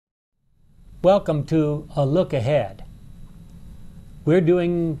Welcome to A Look Ahead. We're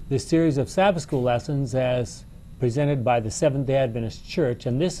doing this series of Sabbath School lessons as presented by the Seventh-day Adventist Church,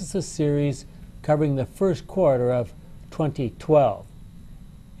 and this is a series covering the first quarter of 2012.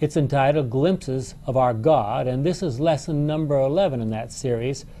 It's entitled Glimpses of Our God, and this is lesson number 11 in that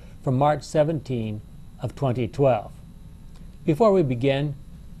series from March 17 of 2012. Before we begin,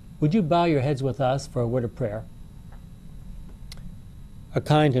 would you bow your heads with us for a word of prayer? Our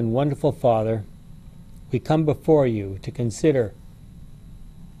kind and wonderful Father, we come before you to consider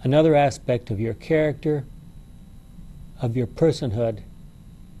another aspect of your character, of your personhood.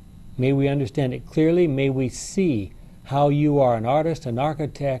 May we understand it clearly. May we see how you are an artist, an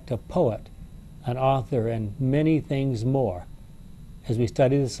architect, a poet, an author, and many things more as we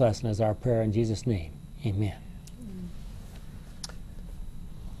study this lesson as our prayer in Jesus' name. Amen.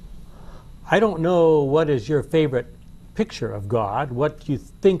 I don't know what is your favorite picture of God, what you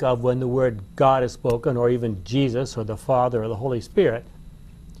think of when the word God is spoken, or even Jesus or the Father or the Holy Spirit.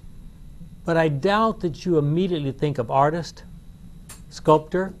 But I doubt that you immediately think of artist,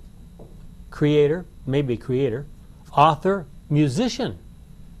 sculptor, creator, maybe creator, author, musician.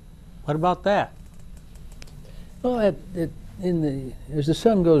 What about that? Well, as the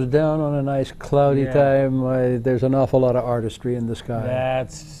sun goes down on a nice cloudy time, there's an awful lot of artistry in the sky.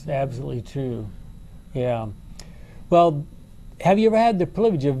 That's absolutely true. Yeah. Well, have you ever had the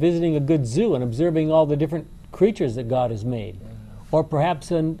privilege of visiting a good zoo and observing all the different creatures that God has made? Or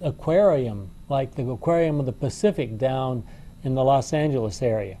perhaps an aquarium, like the Aquarium of the Pacific down in the Los Angeles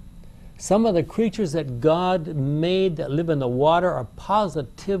area. Some of the creatures that God made that live in the water are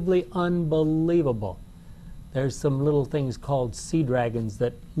positively unbelievable. There's some little things called sea dragons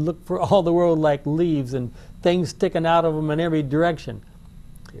that look for all the world like leaves and things sticking out of them in every direction.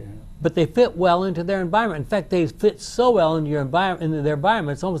 Yeah. But they fit well into their environment. In fact, they fit so well into their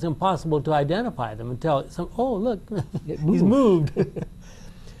environment, it's almost impossible to identify them until, oh, look, he's moved.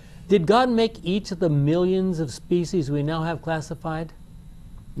 Did God make each of the millions of species we now have classified?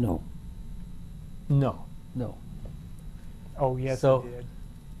 No. No. No. Oh, yes, He did.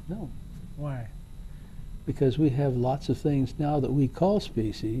 No. Why? Because we have lots of things now that we call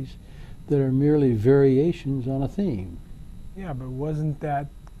species that are merely variations on a theme. Yeah, but wasn't that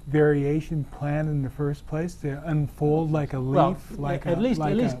variation planned in the first place to unfold like a leaf? Well, at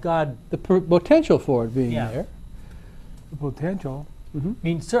least God... The potential for it being there. The potential. Mm-hmm. I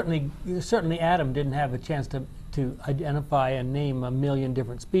mean, certainly Adam didn't have a chance to identify and name 1 million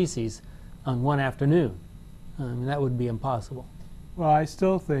different species on one afternoon. I mean, that would be impossible. Well, I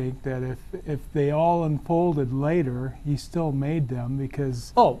still think that if they all unfolded later, He still made them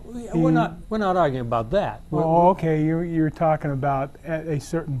because... Oh, we're not arguing about that. Oh, okay, you're talking about at a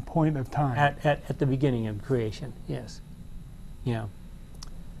certain point of time. At the beginning of creation, yes. Yeah.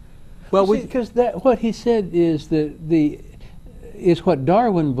 Well, because what he said is is what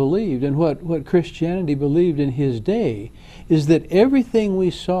Darwin believed and what Christianity believed in his day, is that everything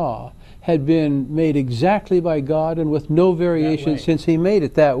we saw had been made exactly by God and with no variation since He made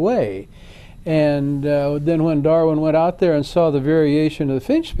it that way. And then when Darwin went out there and saw the variation of the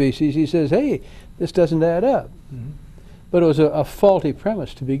finch species, he says, hey, this doesn't add up. Mm-hmm. But it was a faulty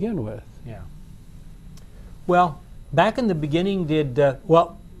premise to begin with. Yeah. Well, back in the beginning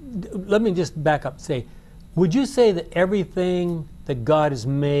let me just back up and say, would you say that everything that God has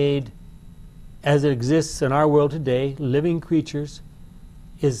made as it exists in our world today, living creatures,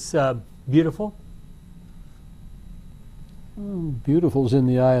 is beautiful? Beautiful's in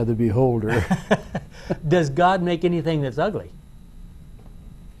the eye of the beholder. Does God make anything that's ugly?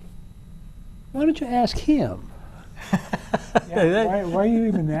 Why don't you ask Him? Why are you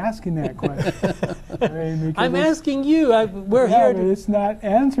even asking that question? I'm asking you. We're here to... It's not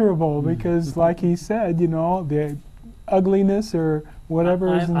answerable because, like he said, the ugliness or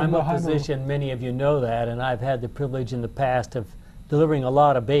whatever is in the behind. I'm a physician. Many of you know that, and I've had the privilege in the past of delivering a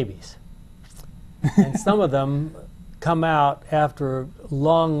lot of babies. And some of them come out after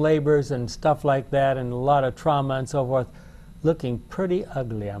long labors and stuff like that and a lot of trauma and so forth, looking pretty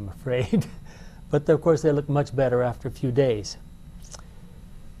ugly, I'm afraid. But of course they look much better after a few days.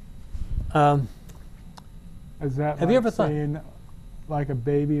 Is that have you ever saying like a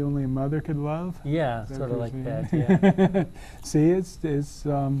baby only a mother could love? Yeah, sort of like that, yeah. See, it's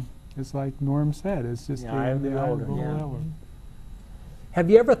like Norm said, it's just the eye of the beholder. Have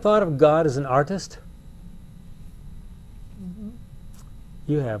you ever thought of God as an artist? Mm-hmm.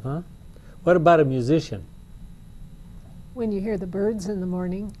 You have, huh? What about a musician? When you hear the birds in the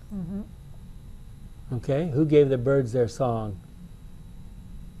morning. Mm-hmm. Okay, who gave the birds their song?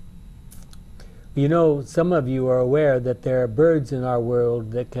 You know, some of you are aware that there are birds in our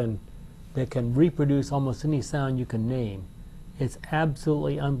world that can that can reproduce almost any sound you can name. It's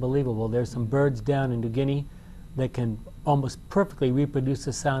absolutely unbelievable. There's some birds down in New Guinea that can almost perfectly reproduce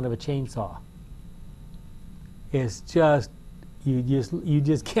the sound of a chainsaw. It's just, you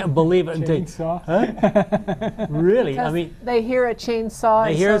just can't believe it until Chainsaw? Huh? Really, I mean, they hear a chainsaw,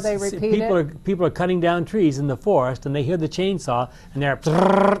 they and hear so they repeat people it. people are cutting down trees in the forest, and they hear the chainsaw, and they're,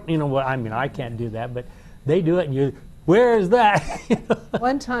 you know, well, I mean, I can't do that, but they do it, and you, where is that?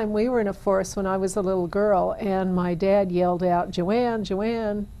 One time we were in a forest when I was a little girl, and my dad yelled out, "Joanne,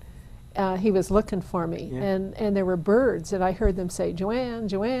 Joanne." He was looking for me, Yeah. and there were birds, and I heard them say, "Joanne,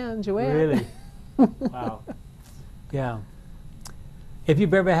 Joanne, Joanne." Really? Wow. Yeah. If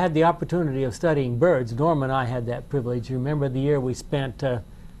you've ever had the opportunity of studying birds, Norm and I had that privilege. You remember the year we spent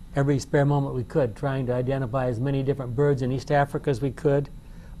every spare moment we could trying to identify as many different birds in East Africa as we could.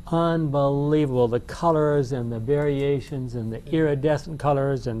 Unbelievable, the colors and the variations and the iridescent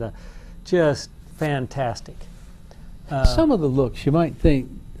colors and the just fantastic. Some of the looks, you might think,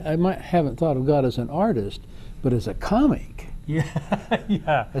 haven't thought of God as an artist, but as a comic, Yeah,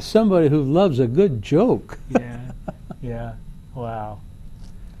 yeah, as somebody who loves a good joke. yeah, yeah. Wow.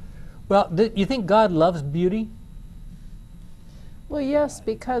 Well, do you think God loves beauty? Well, yes,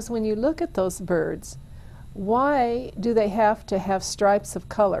 because when you look at those birds, why do they have to have stripes of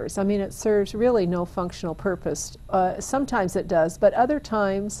colors? I mean, it serves really no functional purpose. Sometimes it does, but other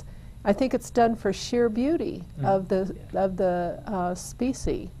times I think it's done for sheer beauty of the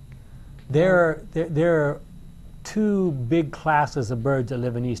species. There are two big classes of birds that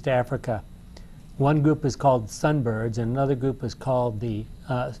live in East Africa. One group is called sunbirds, and another group is called the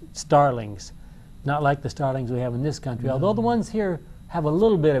starlings. Not like the starlings we have in this country, although the ones here have a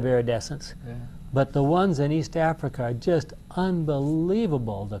little bit of iridescence. Yeah. But the ones in East Africa are just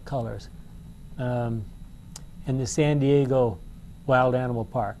unbelievable, the colors. In the San Diego Wild Animal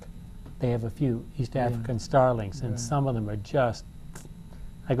Park, they have a few East African starlings, and some of them are just,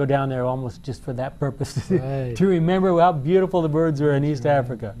 I go down there almost just for that purpose, Right. to remember how beautiful the birds are in East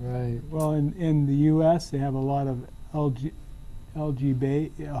Africa. Right. Well, in the U.S., they have a lot of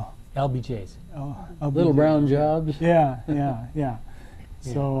LGB. LBJs. Little brown jobs. Yeah.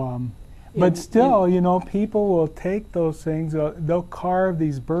 So, but still, you know, people will take those things, they'll carve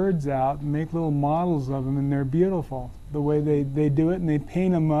these birds out and make little models of them, and they're beautiful the way they do it, and they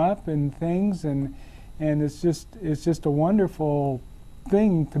paint them up and things, and it's just a wonderful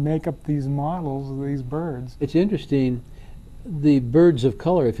thing to make up these models of these birds. It's interesting, the birds of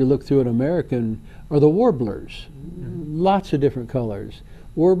color, if you look through an American, are the warblers. Lots of different colors.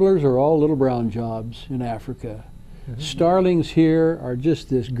 Warblers are all little brown jobs in Africa. Starlings here are just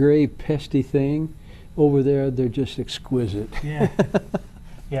this gray, pesty thing. Over there, they're just exquisite. Yeah,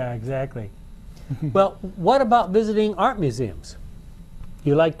 yeah, exactly. Well, what about visiting art museums?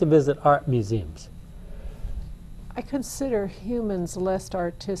 You like to visit art museums? I consider humans less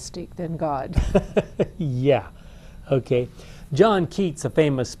artistic than God. Yeah, okay. John Keats, a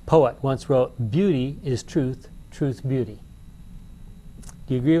famous poet, once wrote, "Beauty is truth, truth beauty."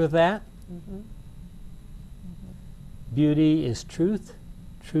 Do you agree with that? Beauty is truth,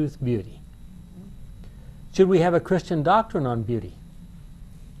 truth beauty. Should we have a Christian doctrine on beauty?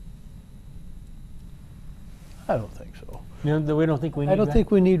 I don't think so. You know, we don't think we need I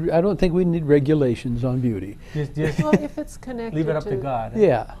don't think we need regulations on beauty. Just Well, if it's connected leave it up to God.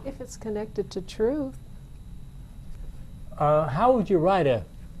 Yeah. if it's connected to truth, How would you write a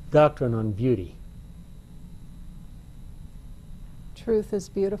doctrine on beauty? truth is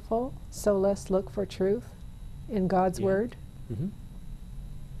beautiful, so let's look for truth in God's Word.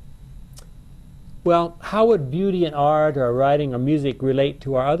 Well, how would beauty in art or writing or music relate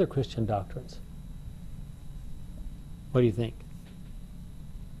to our other Christian doctrines? What do you think?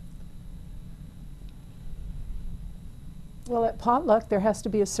 Well, at potluck, there has to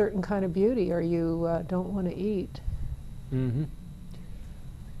be a certain kind of beauty, or you don't want to eat. Mm-hmm.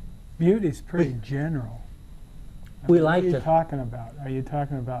 Beauty's pretty general. We What like are you to. talking about? Are you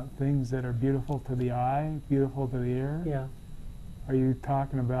talking about things that are beautiful to the eye, beautiful to the ear? Yeah. Are you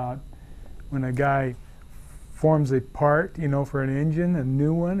talking about when a guy forms a part, you know, for an engine, a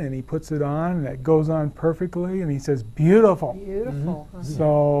new one, and he puts it on, and it goes on perfectly, and he says, beautiful. Beautiful.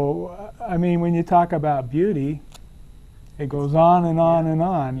 So, I mean, when you talk about beauty, it goes on and on and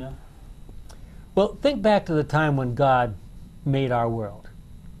on. Yeah. Well, think back to the time when God made our world.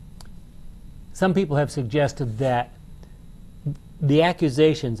 Some people have suggested that the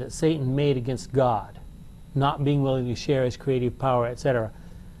accusations that Satan made against God, not being willing to share his creative power, etc.,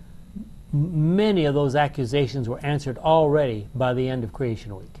 many of those accusations were answered already by the end of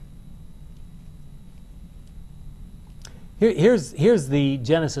creation week. Here's the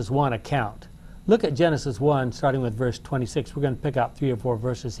Genesis 1 account. Look at Genesis 1, starting with verse 26. We're going to pick out 3 or 4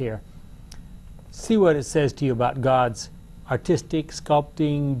 verses here. See what it says to you about God's artistic,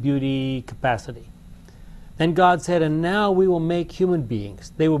 sculpting, beauty, capacity. Then God said, "And now we will make human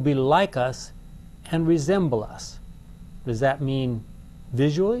beings. They will be like us and resemble us." Does that mean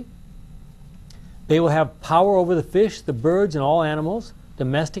visually? "They will have power over the fish, the birds, and all animals,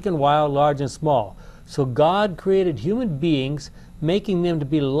 domestic and wild, large and small." So God created human beings, making them to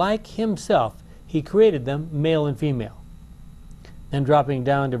be like Himself. He created them, male and female. Then dropping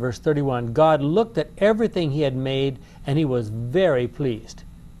down to verse 31, God looked at everything He had made, and He was very pleased.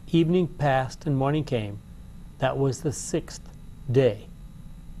 Evening passed and morning came. That was the 6th day.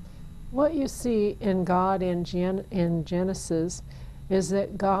 What you see in God in Genesis is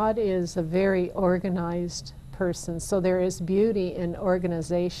that God is a very organized person. So there is beauty in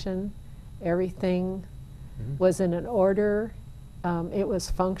organization. Everything was in an order. It was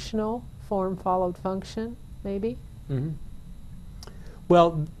functional. Form followed function, maybe.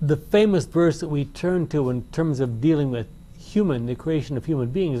 Well, the famous verse that we turn to in terms of dealing with the creation of human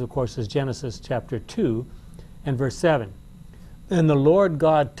beings, of course, is Genesis chapter 2 and verse 7. "And the Lord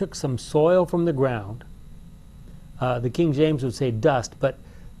God took some soil from the ground." The King James would say dust, but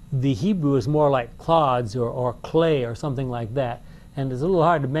the Hebrew is more like clods or clay or something like that. And it's a little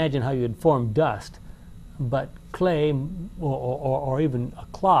hard to imagine how you would form dust, but clay or even a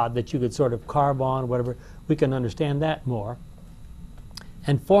clod that you could sort of carve on, whatever, we can understand that more.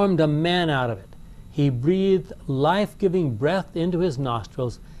 "And formed a man out of it. He breathed life-giving breath into his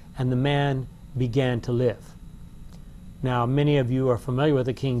nostrils, and the man began to live." Now, many of you are familiar with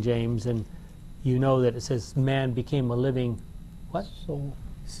the King James, and you know that it says man became a living, what?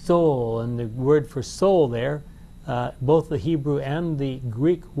 Soul. And the word for soul there, both the Hebrew and the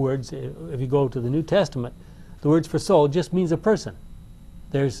Greek words, if you go to the New Testament, the words for soul just means a person.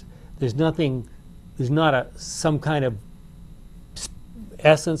 There's nothing, there's not some kind of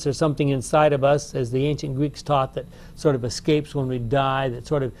essence or something inside of us, as the ancient Greeks taught, that sort of escapes when we die, that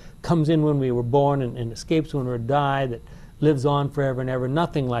sort of comes in when we were born and escapes when we die, that lives on forever and ever.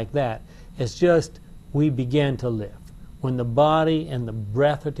 Nothing like that. It's just we begin to live. When the body and the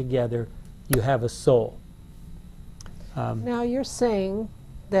breath are together, you have a soul. Now you're saying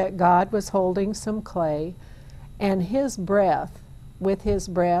that God was holding some clay, and His breath, with His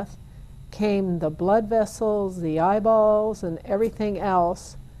breath, came the blood vessels, the eyeballs, and everything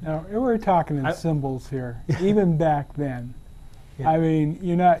else. Now we're talking in symbols here, even back then. Yeah. I mean,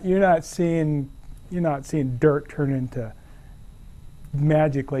 you're not seeing dirt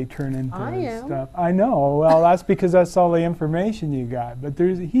magically turn into I am. stuff. I know. Well, that's because that's all the information you got. But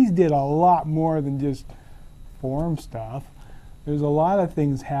he did a lot more than just form stuff. There's a lot of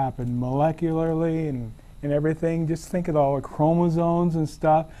things happen molecularly and everything. Just think of all the chromosomes and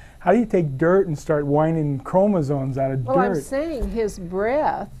stuff. How do you take dirt and start winding chromosomes out of dirt? Well, I'm saying His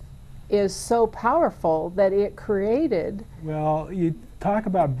breath is so powerful that it created. Well, you talk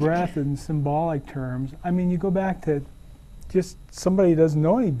about breath in symbolic terms. I mean, you go back to just somebody who doesn't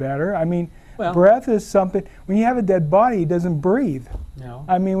know any better. I mean, breath is something. When you have a dead body, he doesn't breathe. No.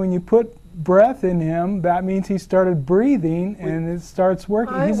 I mean, when you put breath in him, that means he started breathing and it starts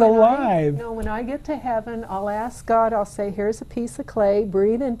working. He's alive. When I get to heaven, I'll ask God, I'll say, here's a piece of clay,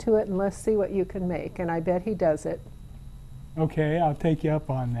 breathe into it and let's see what you can make. And I bet He does it. Okay, I'll take you up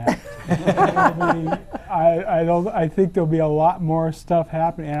on that. I think there'll be a lot more stuff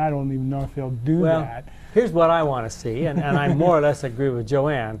happening, and I don't even know if he'll do that. Here's what I want to see, and I more or less agree with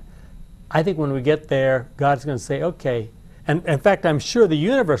Joanne. I think when we get there, God's going to say, okay, and in fact, I'm sure the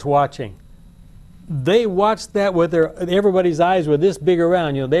universe watching, they watched that with everybody's eyes were this big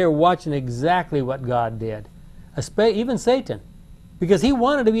around. They were watching exactly what God did. Even Satan, because he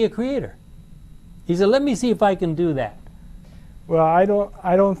wanted to be a creator. He said, let me see if I can do that. Well, I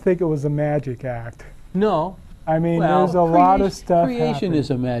don't think it was a magic act. No. I mean, there's a lot of stuff Creation happening.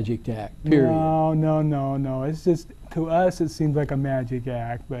 is a magic act, period. No. It's just, to us, it seems like a magic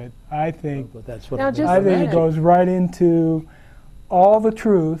act, but I think, But that's what Now it just- is. I think it goes right into all the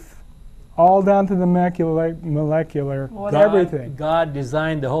truth, all down to the molecular, everything. God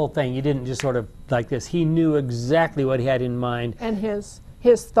designed the whole thing. He didn't just sort of like this. He knew exactly what He had in mind. And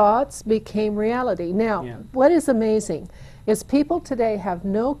his thoughts became reality. Now, what is amazing is people today have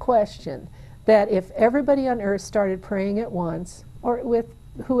no question that if everybody on earth started praying at once, or with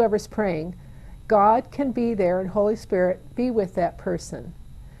whoever's praying, God can be there and Holy Spirit be with that person.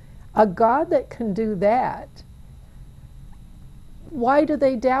 A God that can do that, why do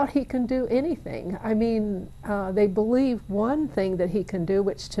they doubt he can do anything? I mean, they believe one thing that he can do,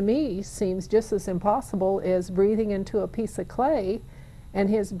 which to me seems just as impossible as breathing into a piece of clay and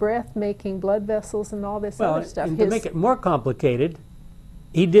his breath making blood vessels and all this other stuff. And to make it more complicated,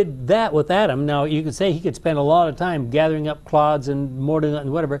 he did that with Adam. Now, you could say he could spend a lot of time gathering up clods and mortaring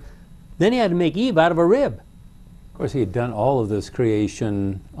and whatever. Then he had to make Eve out of a rib. Of course, he had done all of this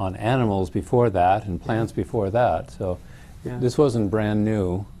creation on animals before that and plants before that, so this wasn't brand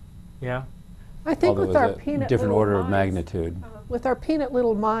new. Yeah. I think although with it our was a peanut different little order of minds, magnitude. with our peanut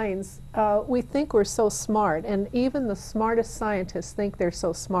little minds, we think we're so smart, and even the smartest scientists think they're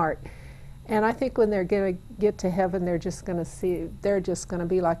so smart. And I think when they're going to get to heaven, they're just going to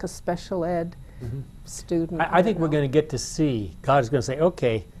be like a special ed student. I think we're going to get to see, God's going to say,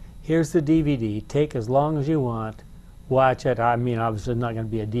 okay, here's the DVD, take as long as you want, watch it. I mean, obviously it's not going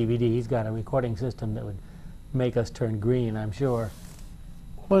to be a DVD. He's got a recording system that would make us turn green, I'm sure.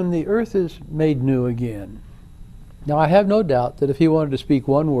 When the earth is made new again, now I have no doubt that if he wanted to speak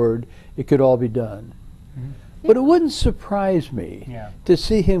one word, it could all be done. But it wouldn't surprise me to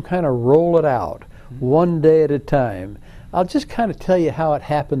see him kind of roll it out one day at a time. I'll just kind of tell you how it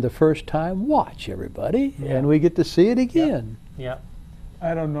happened the first time. Watch, everybody, and we get to see it again. Yeah.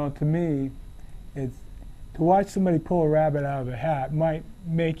 I don't know, to me, it's to watch somebody pull a rabbit out of a hat might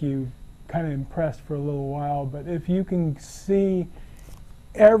make you kind of impressed for a little while, but if you can see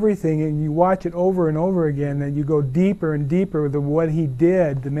everything and you watch it over and over again, then you go deeper and deeper with what he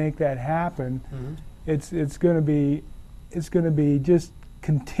did to make that happen. It's going to be just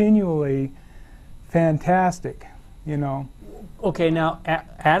continually fantastic, you know. Okay, now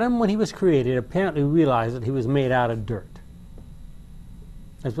Adam, when he was created, apparently realized that he was made out of dirt.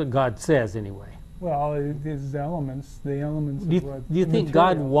 That's what God says, anyway. Well, it's elements, the elements Do of what you think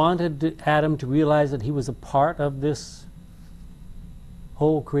God wanted Adam to realize that he was a part of this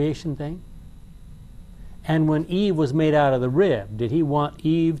whole creation thing? And when Eve was made out of the rib, did he want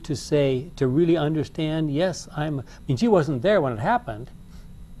Eve to say, to really understand, yes, I mean, she wasn't there when it happened.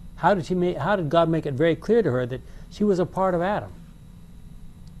 How did God make it very clear to her that she was a part of Adam?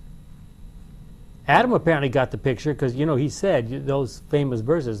 Adam apparently got the picture because, you know, he said those famous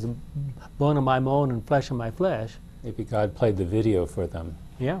verses, bone of my bone and flesh of my flesh. Maybe God played the video for them.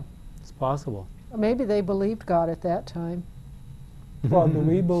 Yeah, it's possible. Maybe they believed God at that time. Well, do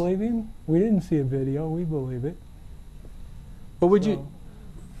we believe him? We didn't see a video. We believe it. But do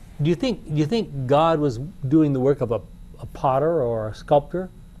you think God was doing the work of a potter or a sculptor?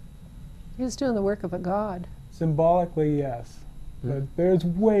 He was doing the work of a God. Symbolically, yes. But there's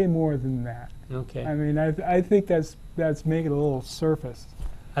way more than that. Okay. I mean, I think that's making it a little surface.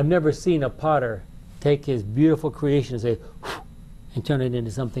 I've never seen a potter take his beautiful creation and say, and turn it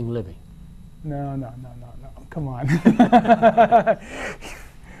into something living. No. Come on.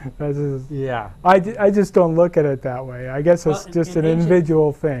 Yeah. I just don't look at it that way. I guess it's just an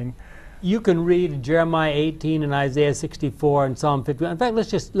individual thing. You can read Jeremiah 18 and Isaiah 64 and Psalm 51. In fact,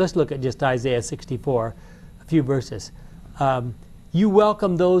 let's look at just Isaiah 64, a few verses. You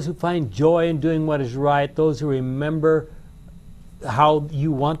welcome those who find joy in doing what is right, those who remember how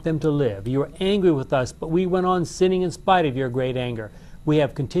you want them to live. You are angry with us, but we went on sinning in spite of your great anger. We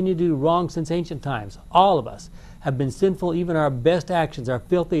have continued to do wrong since ancient times. All of us have been sinful. Even our best actions are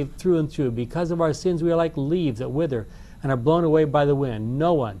filthy through and through. Because of our sins, we are like leaves that wither and are blown away by the wind.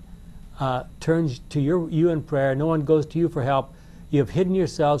 No one turns to you in prayer. No one goes to you for help. You have hidden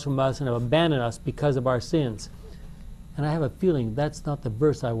yourselves from us and have abandoned us because of our sins. And I have a feeling that's not the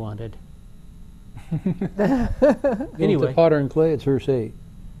verse I wanted. Anyway. The potter and clay, it's verse 8.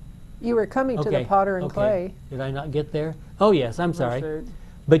 You were coming to the potter and clay. Did I not get there? Oh, yes, I'm sorry.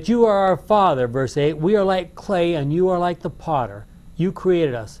 But you are our Father, verse 8. We are like clay, and you are like the potter. You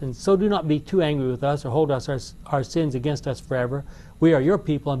created us, and so do not be too angry with us or hold our sins against us forever. We are your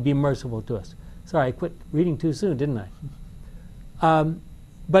people, and be merciful to us. Sorry, I quit reading too soon, didn't I?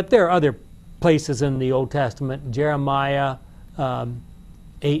 But there are other places in the Old Testament, Jeremiah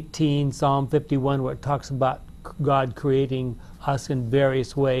 18, Psalm 51, where it talks about God creating us in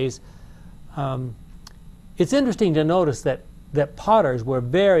various ways. It's interesting to notice that potters were a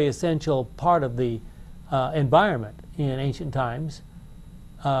very essential part of the environment in ancient times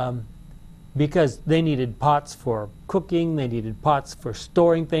because they needed pots for cooking, they needed pots for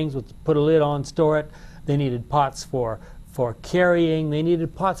storing things, put a lid on, store it. They needed pots for carrying, they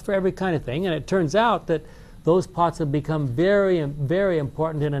needed pots for every kind of thing. And it turns out that those pots have become very, very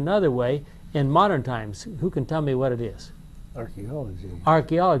important in another way in modern times. Who can tell me what it is? Archaeology.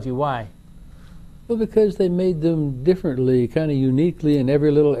 Archaeology, why? Well, because they made them differently, kind of uniquely in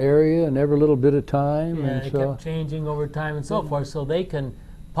every little area and every little bit of time. Yeah, and it so kept changing over time and so forth, so they can,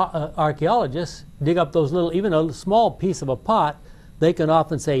 archaeologists dig up those little, even a small piece of a pot, they can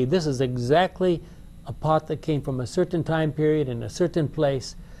often say, this is exactly a pot that came from a certain time period in a certain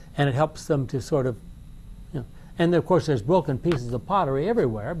place, and it helps them to sort of, and of course there's broken pieces of pottery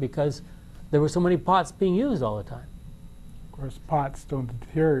everywhere because there were so many pots being used all the time. Of course, pots don't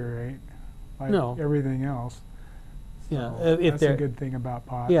deteriorate like No. everything else. Yeah, So if that's a they're good thing about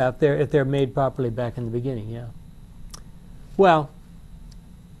pots. yeah, if they're made properly back in the beginning, yeah. Well,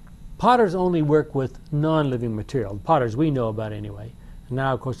 potters only work with non-living material. Potters we know about anyway. And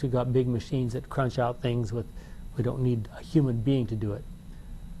now, of course, we've got big machines that crunch out things with. We don't need a human being to do it.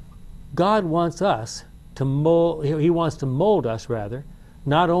 God wants us to mold. He wants to mold us, rather,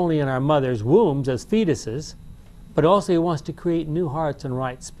 not only in our mother's wombs as fetuses, but also He wants to create new hearts and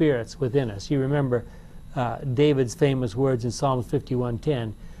right spirits within us. You remember David's famous words in Psalm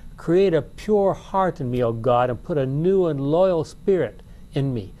 51:10, "Create a pure heart in me, O God, and put a new and loyal spirit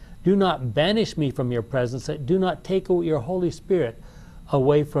in me. Do not banish me from your presence. Do not take your Holy Spirit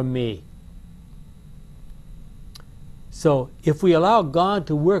away from me." So if we allow God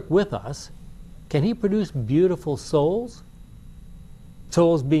to work with us, can He produce beautiful souls?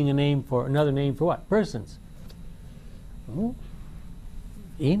 Souls being another name for what? Persons. Oh,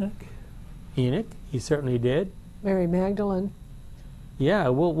 Enoch. Enoch, he certainly did. Mary Magdalene, Yeah,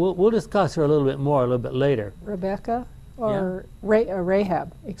 we'll discuss her a little bit more a little bit later. Rebecca, or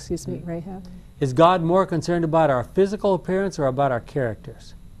Rahab, excuse me, Rahab. Is God more concerned about our physical appearance or about our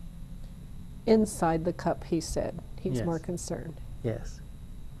characters? Inside the cup, He said. He's Yes. more concerned. Yes.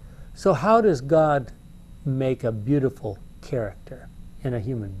 So how does God make a beautiful character in a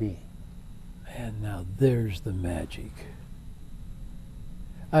human being? And now there's the magic.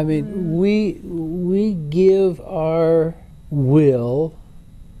 I mean, we give our will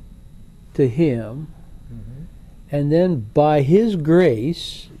to Him, and then by His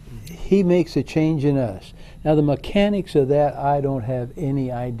grace, He makes a change in us. Now, the mechanics of that, I don't have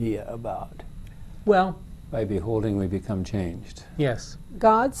any idea about. Well, By beholding, we become changed. yes.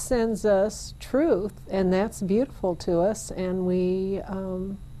 God sends us truth, and that's beautiful to us, and we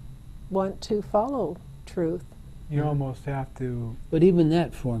want to follow truth. You almost have to. But even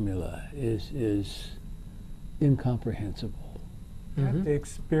that formula is incomprehensible. You have to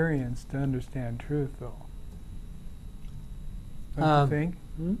experience to understand truth, though. Don't you think?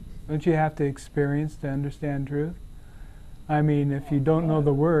 Don't you have to experience to understand truth? I mean, if you don't know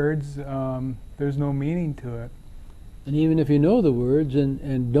the words, there's no meaning to it. And even if you know the words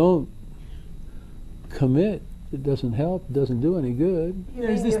and don't commit, it doesn't help, it doesn't do any good.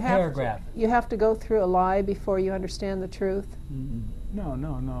 There's this paragraph. You have to go through a lie before you understand the truth. No.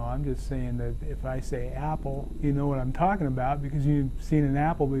 I'm just saying that if I say apple, you know what I'm talking about because you've seen an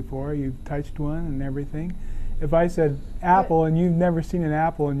apple before, you've touched one and everything. If I said apple and you've never seen an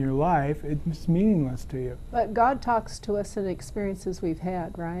apple in your life, it's meaningless to you. But God talks to us in experiences we've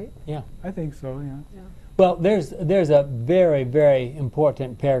had, right? Yeah. I think so, yeah. Well, there's a very, very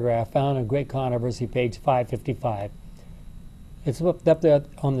important paragraph found in Great Controversy, page 555. It's up there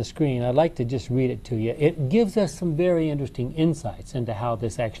on the screen. I'd like to just read it to you. It gives us some very interesting insights into how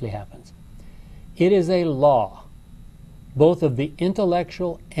this actually happens. It is a law, both of the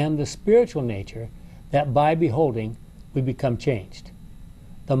intellectual and the spiritual nature, that by beholding we become changed.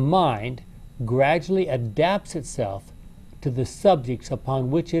 The mind gradually adapts itself to the subjects upon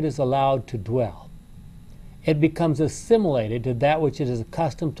which it is allowed to dwell. It becomes assimilated to that which it is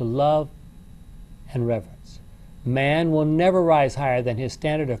accustomed to love and reverence. Man will never rise higher than his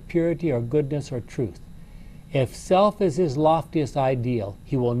standard of purity or goodness or truth. If self is his loftiest ideal,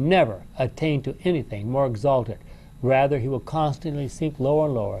 he will never attain to anything more exalted. Rather, he will constantly sink lower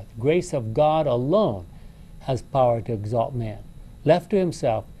and lower. The grace of God alone has power to exalt man. Left to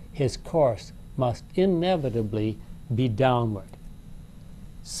himself, his course must inevitably be downward.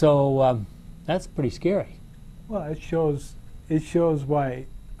 So that's pretty scary. Well, it shows why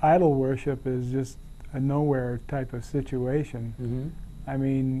idol worship is just a nowhere type of situation. I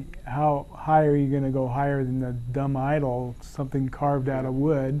mean, how high are you going to go higher than the dumb idol, something carved out of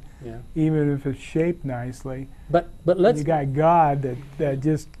wood, even if it's shaped nicely? But let's you got God that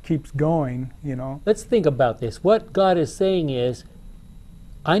just keeps going, you know. Let's think about this. What God is saying is,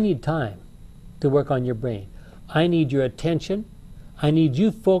 I need time to work on your brain. I need your attention. I need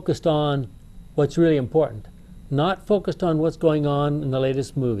you focused on what's really important. Not focused on what's going on in the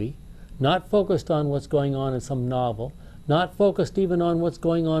latest movie, not focused on what's going on in some novel, not focused even on what's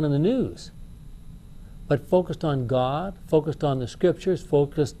going on in the news, but focused on God, focused on the Scriptures,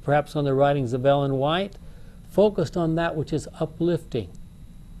 focused perhaps on the writings of Ellen White, focused on that which is uplifting.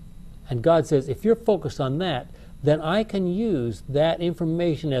 And God says, if you're focused on that, then I can use that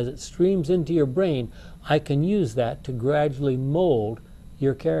information as it streams into your brain. I can use that to gradually mold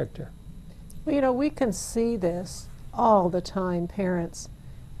your character. Well, you know, we can see this all the time, parents.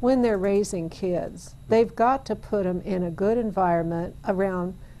 When they're raising kids, they've got to put them in a good environment,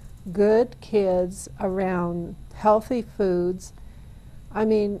 around good kids, around healthy foods. I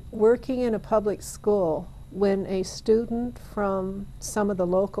mean, working in a public school, when a student from some of the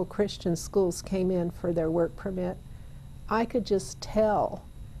local Christian schools came in for their work permit, I could just tell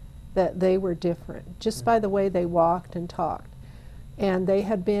that they were different, just by the way they walked and talked. And they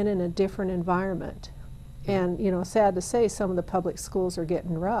had been in a different environment. And, you know, sad to say, some of the public schools are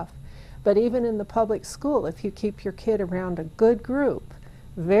getting rough. But even in the public school, if you keep your kid around a good group,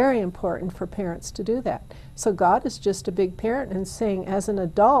 very important for parents to do that. So God is just a big parent and saying, as an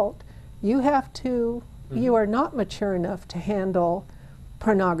adult, you have to, you are not mature enough to handle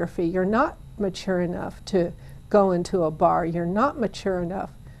pornography. You're not mature enough to go into a bar. You're not mature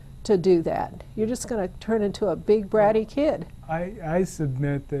enough to do that. You're just going to turn into a big bratty kid. I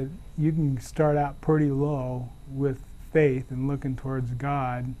submit that you can start out pretty low with faith and looking towards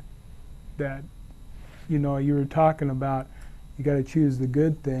God. That, you know, you were talking about you got to choose the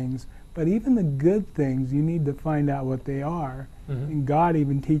good things, but even the good things, you need to find out what they are. And God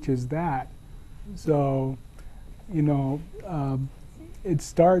even teaches that. So, you know, it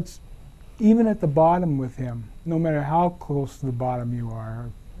starts even at the bottom with Him, no matter how close to the bottom you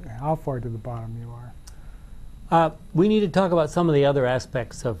are, or how far to the bottom you are. We need to talk about some of the other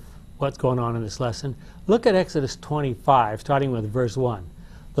aspects of what's going on in this lesson. Look at Exodus 25, starting with verse 1.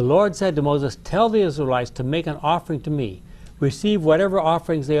 The Lord said to Moses, "Tell the Israelites to make an offering to me. Receive whatever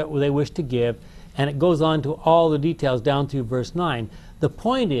offerings they wish to give." And it goes on to all the details down through verse 9. The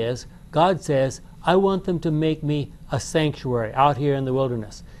point is, God says, I want them to make me a sanctuary out here in the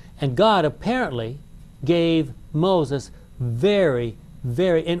wilderness. And God apparently gave Moses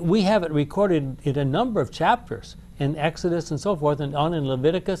and we have it recorded in a number of chapters in Exodus and so forth, and on in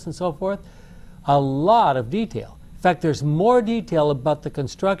Leviticus and so forth, a lot of detail. In fact, there's more detail about the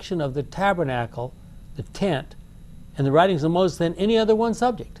construction of the tabernacle, the tent, and the writings of Moses than any other one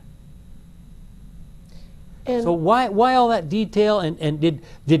subject. And so why all that detail? And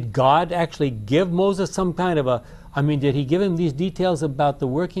did God actually give Moses some kind of a, I mean, did He give him these details about the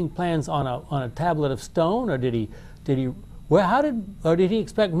working plans on a tablet of stone, or did He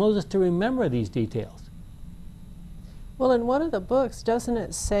expect Moses to remember these details? Well, in one of the books, doesn't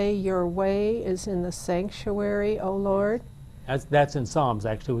it say, "Your way is in the sanctuary, O Lord"? That's in Psalms,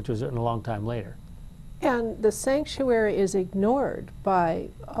 actually, which was written a long time later. And the sanctuary is ignored by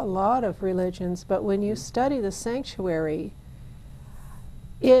a lot of religions, but when you study the sanctuary,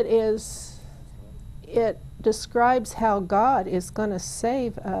 it describes how God is going to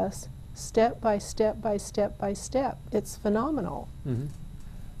save us step by step by step by step. It's phenomenal.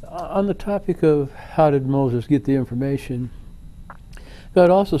 On the topic of how did Moses get the information, God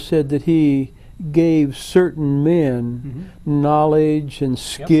also said that He gave certain men knowledge and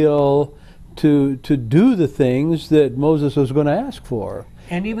skill to do the things that Moses was going to ask for.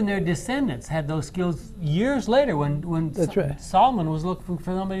 And even their descendants had those skills years later when That's right. Solomon was looking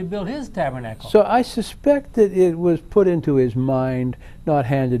for somebody to build his tabernacle. So I suspect that it was put into his mind, not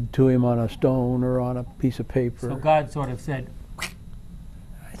handed to him on a stone or on a piece of paper. So God sort of said,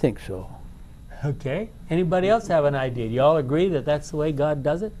 I think so. okay. Anybody else have an idea? Do you all agree that that's the way God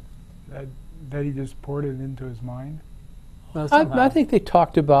does it? That He just poured it into his mind. Well, I think they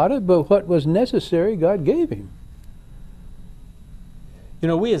talked about it, but what was necessary, God gave him. You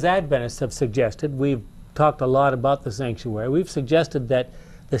know, we as Adventists have suggested, we've talked a lot about the sanctuary. We've suggested that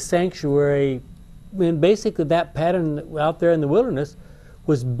the sanctuary, I mean, basically that pattern out there in the wilderness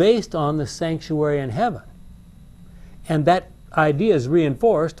was based on the sanctuary in heaven. And that idea is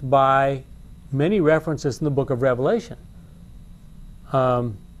reinforced by many references in the book of Revelation.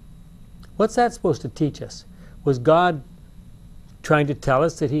 What's that supposed to teach us? Was God trying to tell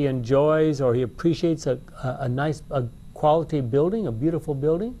us that He enjoys or He appreciates a quality building, a beautiful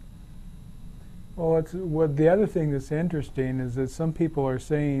building? Well, the other thing that's interesting is that some people are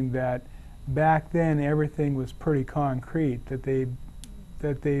saying that back then everything was pretty concrete, that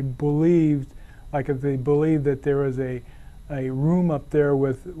they believed, like if they believed that there was a room up there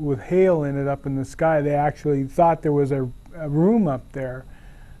with hail in it up in the sky, they actually thought there was a room up there.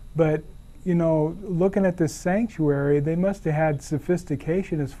 But you know, looking at this sanctuary, they must have had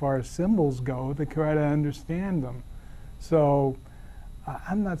sophistication as far as symbols go to try to understand them. So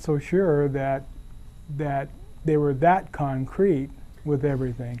I'm not so sure that that they were that concrete with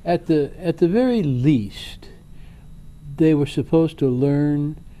everything. At the very least, they were supposed to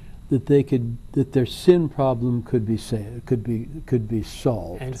learn that their sin problem could be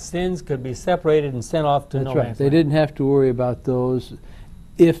solved. And sins could be separated and sent off to That's no right. man's They land. didn't have to worry about those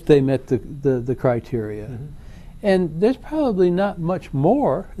if they met the criteria. Mm-hmm. And there's probably not much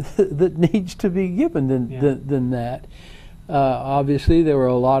more that needs to be given than that. Obviously, there were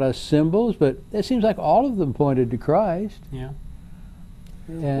a lot of symbols, but it seems like all of them pointed to Christ. Yeah.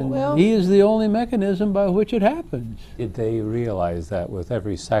 And Well- He is the only mechanism by which it happens. Did they realize that with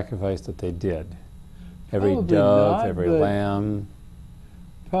every sacrifice that they did? Every Probably dove, not, every but- lamb?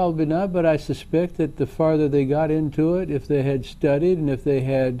 Probably not, but I suspect that the farther they got into it, if they had studied and if they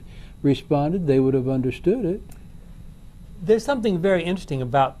had responded, they would have understood it. There's something very interesting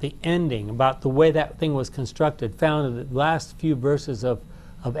about the ending, about the way that thing was constructed, found in the last few verses of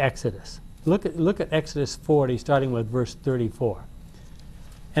Exodus. Look at Exodus 40, starting with verse 34.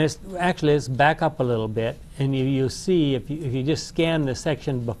 And let's back up a little bit, and you'll see, if you just scan the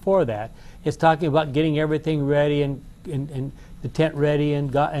section before that, it's talking about getting everything ready and the tent ready,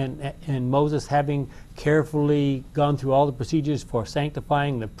 and Moses having carefully gone through all the procedures for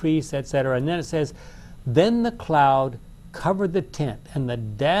sanctifying the priests, etc. And then it says, then the cloud covered the tent, and the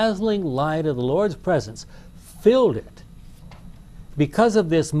dazzling light of the Lord's presence filled it. Because of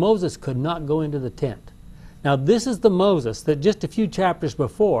this, Moses could not go into the tent. Now, this is the Moses that just a few chapters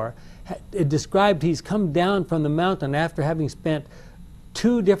before it described he's come down from the mountain after having spent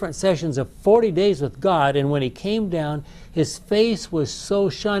 2 different sessions of 40 days with God, and when he came down, his face was so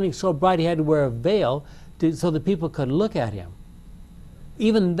shining, so bright, he had to wear a veil so that people could look at him.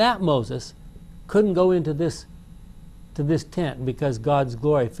 Even that Moses couldn't go into this tent because God's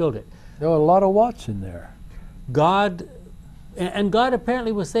glory filled it. There were a lot of watts in there. God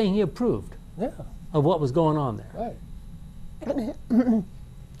apparently was saying he approved of what was going on there. Right.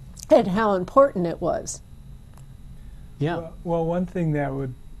 And how important it was. Yeah. Well, one thing that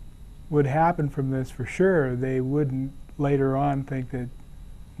would happen from this for sure, they wouldn't later on think that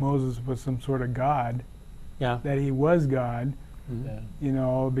Moses was some sort of God, Yeah. that he was God,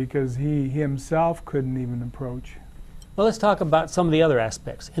 Yeah. because he himself couldn't even approach. Well, let's talk about some of the other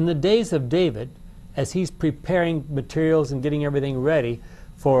aspects. In the days of David, as he's preparing materials and getting everything ready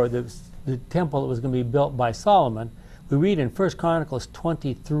for the temple that was going to be built by Solomon, we read in 1 Chronicles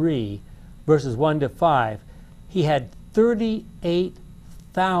 23, verses 1 to 5, he had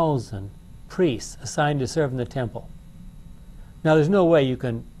 38,000 priests assigned to serve in the temple. Now, there's no way you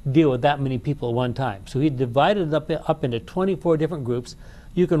can deal with that many people at one time. So he divided it up into 24 different groups.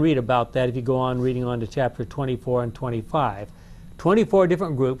 You can read about that if you go on reading on to chapter 24 and 25. 24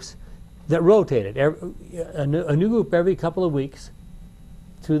 different groups that rotated, a new group every couple of weeks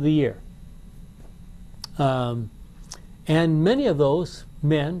through the year. And many of those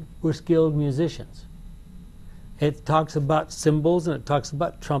men were skilled musicians. It talks about cymbals, and it talks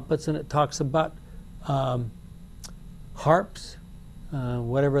about trumpets, and it talks about harps,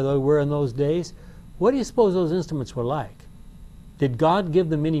 whatever they were in those days. What do you suppose those instruments were like? Did God give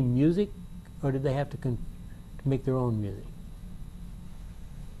them any music, or did they have to make their own music?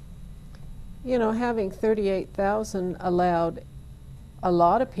 Having 38,000 allowed a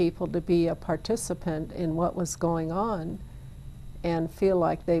lot of people to be a participant in what was going on and feel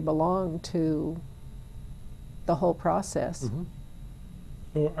like they belonged to the whole process. Mm-hmm.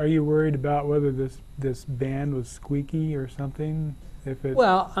 So are you worried about whether this band was squeaky or something?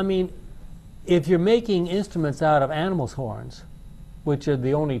 Well, I mean, if you're making instruments out of animals' horns, which are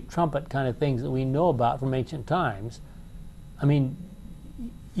the only trumpet kind of things that we know about from ancient times, I mean,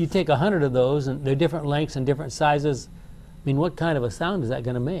 you take 100 of those, and they're different lengths and different sizes. I mean, what kind of a sound is that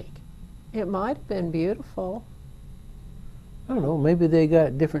going to make? It might have been beautiful. I don't know, maybe they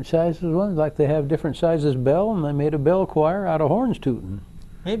got different sizes ones, like they have different sizes bell, and they made a bell choir out of horns tooting.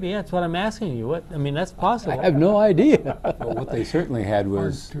 Maybe that's what I'm asking you. That's possible. I have no idea. Well, what they certainly had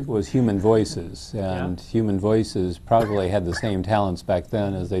was human voices, and human voices probably had the same talents back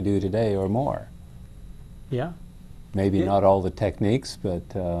then as they do today, or more. Yeah. Maybe not all the techniques, but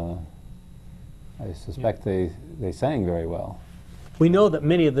I suspect they sang very well. We know that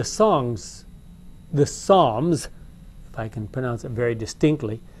many of the songs, the Psalms, if I can pronounce it very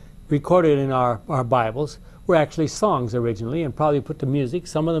distinctly, recorded in our Bibles, were actually songs originally and probably put to music.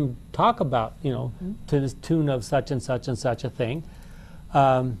 Some of them talk about, to the tune of such and such a thing.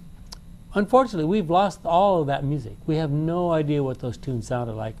 Unfortunately, we've lost all of that music. We have no idea what those tunes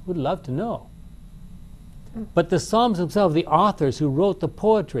sounded like. We'd love to know. But the Psalms themselves, the authors who wrote the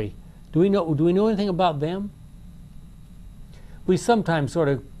poetry, do we know anything about them? We sometimes sort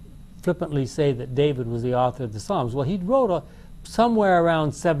of flippantly say that David was the author of the Psalms. Well, he wrote somewhere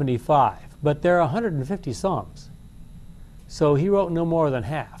around 75, but there are 150 Psalms. So he wrote no more than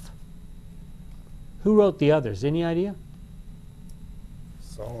half. Who wrote the others? Any idea?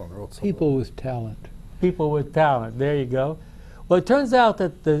 Solomon wrote some. People with talent. People with talent. There you go. Well, it turns out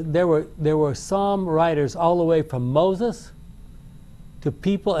that there were psalm writers all the way from Moses to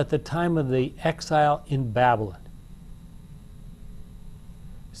people at the time of the exile in Babylon.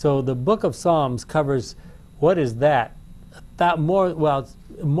 So the book of Psalms covers, what is that? More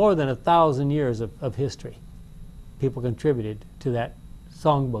than 1,000 years of history. People contributed to that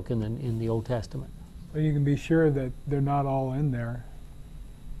songbook in the Old Testament. Well, you can be sure that they're not all in there.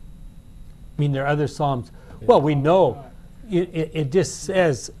 I mean, there are other Psalms. Well, we know. It just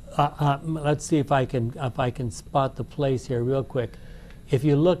says, let's see if I can spot the place here real quick. If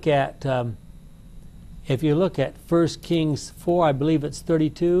you look at 1 Kings 4, I believe it's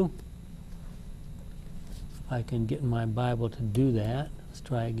 32. If I can get in my Bible to do that. Let's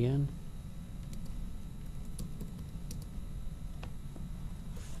try again.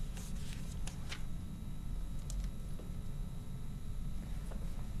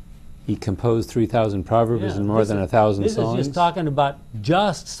 He composed 3,000 proverbs Yeah, and more than 1,000 songs. This is just talking about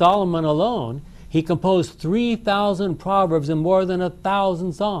just Solomon alone. He composed 3,000 proverbs and more than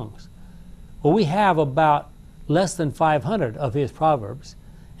 1,000 songs. Well, we have about less than 500 of his proverbs,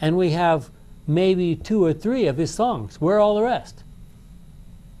 and we have maybe 2 or 3 of his songs. Where are all the rest?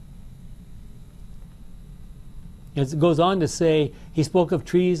 It goes on to say, he spoke of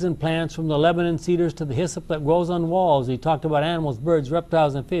trees and plants, from the Lebanon cedars to the hyssop that grows on walls. He talked about animals, birds,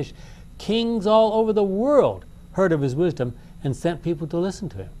 reptiles, and fish. Kings all over the world heard of his wisdom and sent people to listen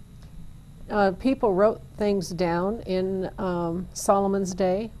to him. People wrote things down in Solomon's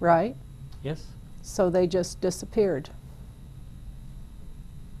day, right? Yes? So they just disappeared.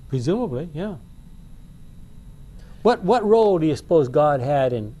 Presumably, yeah. What role do you suppose God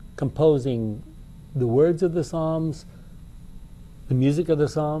had in composing the words of the Psalms, the music of the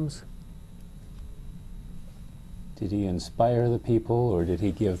Psalms? Did he inspire the people, or did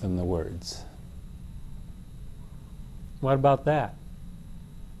he give them the words? What about that?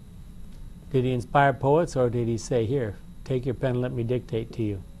 Did he inspire poets, or did he say, here, take your pen and let me dictate to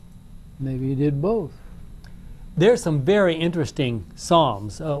you? Maybe he did both. There's some very interesting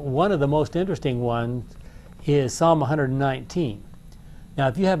Psalms. One of the most interesting ones is Psalm 119. Now,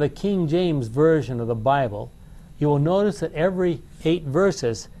 if you have a King James version of the Bible, you will notice that every 8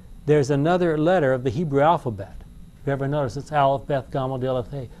 verses, there's another letter of the Hebrew alphabet. If you ever notice, it's Aleph, Beth, Gamma, Dalet,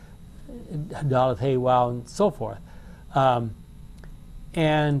 Hey, Dalet, Hey, Wow, and so forth.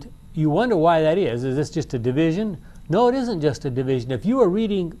 And you wonder why that is. Is this just a division? No, it isn't just a division. If you were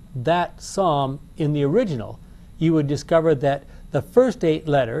reading that psalm in the original, you would discover that the first 8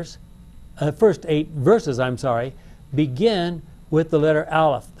 letters, first 8 verses, begin with the letter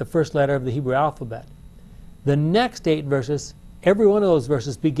Aleph, the first letter of the Hebrew alphabet. The next 8 verses, every one of those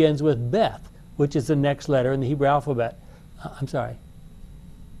verses begins with Beth, which is the next letter in the Hebrew alphabet.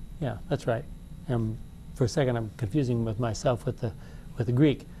 Yeah, that's right. For a second, I'm confusing with myself with the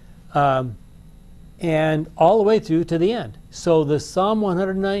Greek. And all the way through to the end. So the Psalm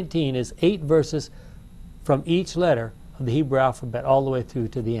 119 is 8 verses from each letter of the Hebrew alphabet all the way through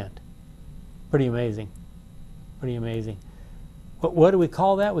to the end. Pretty amazing. Pretty amazing. What do we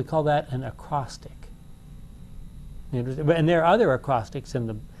call that? We call that an acrostic. And there are other acrostics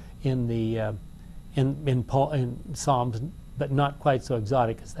in Psalms, but not quite so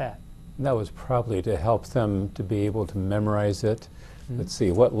exotic as that. That was probably to help them to be able to memorize it. Let's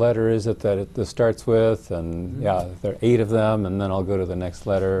see, what letter is it that this starts with? And yeah, there are 8 of them, and then I'll go to the next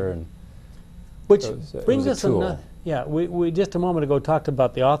letter. And which so brings us another. Yeah, we just a moment ago talked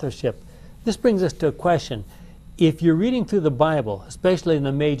about the authorship. This brings us to a question. If you're reading through the Bible, especially in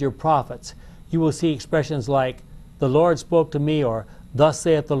the major prophets, you will see expressions like, the Lord spoke to me, or thus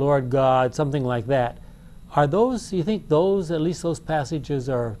saith the Lord God, something like that. Are those, you think those, at least those passages,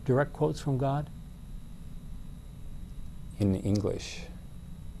 are direct quotes from God? in English.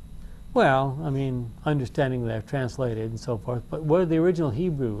 Well, I mean, understanding they're translated and so forth, but what did the original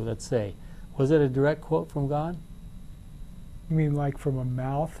Hebrew, let's say? Was it a direct quote from God? You mean like from a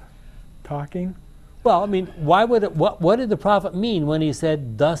mouth talking? Well, I mean, why would it, what did the prophet mean when he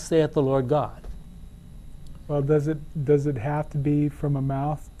said, thus saith the Lord God? Well, does it have to be from a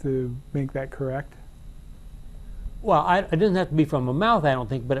mouth to make that correct? Well, it doesn't have to be from a mouth, I don't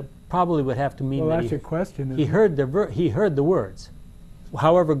think, but it probably would have to mean Well, that that's your question. he heard the words.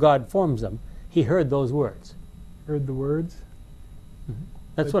 However God forms them, he heard those words. Heard the words?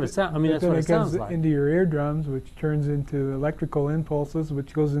 That's what it sounds. I mean, that's then what it it comes sounds like. into your eardrums, which turns into electrical impulses,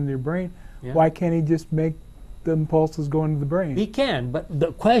 which goes into your brain. Yeah. Why can't he just make the impulses go into the brain? He can, but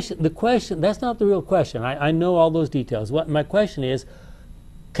the question, that's not the real question. I know all those details. What my question is,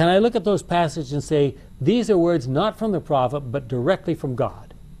 can I look at those passages and say, these are words not from the prophet, but directly from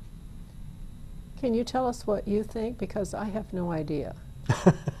God? Can you tell us what you think? Because I have no idea.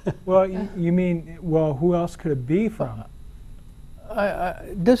 Well, you mean, well, who else could it be from?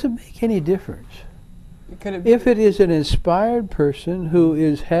 Does it make any difference? Could it be? If it is an inspired person who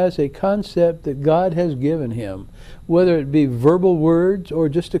has a concept that God has given him, whether it be verbal words or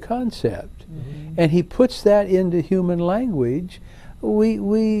just a concept, and he puts that into human language, we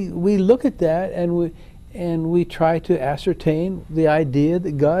look at that and we try to ascertain the idea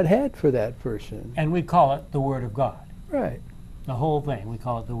that God had for that person. And we call it the Word of God. Right. The whole thing, we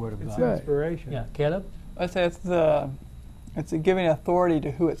call it the Word of It's God. Right. inspiration. Yeah, Caleb? I'd say it's giving authority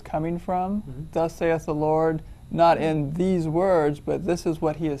to who it's coming from. Thus saith the Lord, not in these words, but this is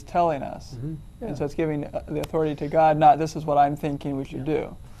what he is telling us. And so it's giving the authority to God, not this is what I'm thinking we should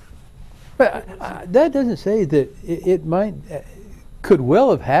do. But that doesn't say that it could well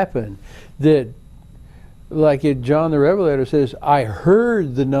have happened that, like John the Revelator says, I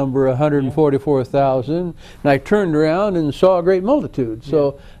heard the number 144,000, and I turned around and saw a great multitude.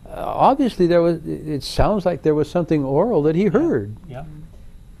 So obviously it sounds like there was something oral that he heard. Yeah.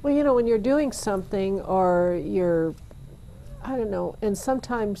 Well, you know, when you're doing something or you're, I don't know, and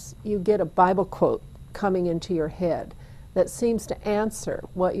sometimes you get a Bible quote coming into your head that seems to answer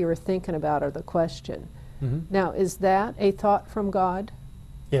what you were thinking about or the question. Now, is that a thought from God?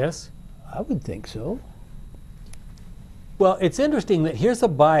 Yes. I would think so. Well, it's interesting that here's a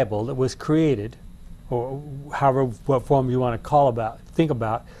Bible that was created, or however, what form you want to think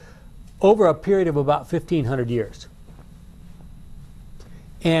about, over a period of about 1,500 years.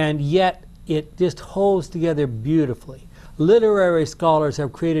 And yet, it just holds together beautifully. Literary scholars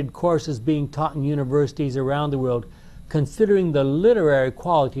have created courses being taught in universities around the world considering the literary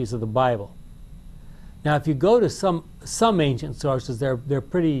qualities of the Bible. Now, if you go to some ancient sources, they're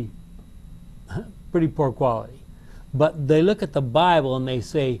pretty poor quality. But they look at the Bible and they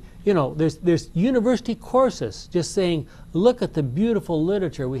say, you know, there's university courses just saying, look at the beautiful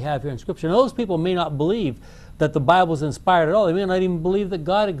literature we have here in Scripture. And those people may not believe that the Bible's inspired at all. They may not even believe that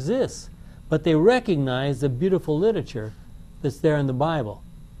God exists. But they recognize the beautiful literature that's there in the Bible.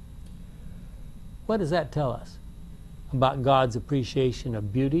 What does that tell us about God's appreciation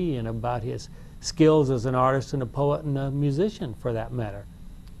of beauty and about his skills as an artist and a poet and a musician, for that matter?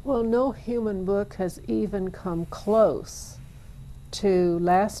 Well, no human book has even come close to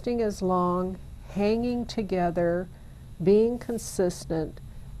lasting as long, hanging together, being consistent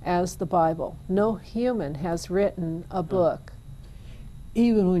as the Bible. No human has written a book.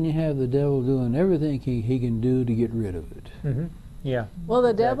 Even when you have the devil doing everything he can do to get rid of it. Yeah. Well,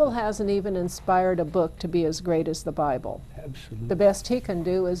 the devil hasn't even inspired a book to be as great as the Bible. Absolutely. The best he can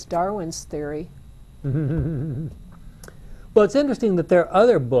do is Darwin's theory. Well, it's interesting that there are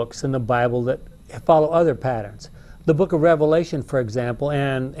other books in the Bible that follow other patterns. The book of Revelation, for example,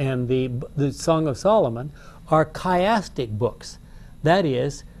 and the Song of Solomon are chiastic books. That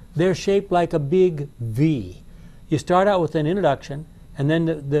is, they're shaped like a big V. You start out with an introduction, and then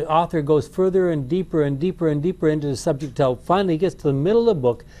the author goes further and deeper and deeper and deeper into the subject until finally he gets to the middle of the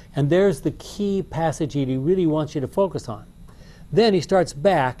book, and there's the key passage he really wants you to focus on. Then he starts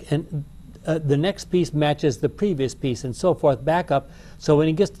back, and the next piece matches the previous piece, and so forth, back up. So when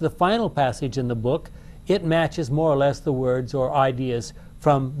he gets to the final passage in the book, it matches more or less the words or ideas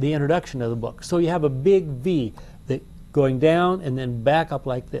from the introduction of the book. So you have a big V that going down and then back up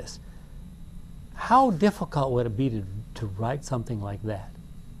like this. How difficult would it be to write something like that?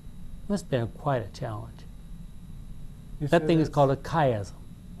 It must have been quite a challenge. You That said thing is it's called a chiasm.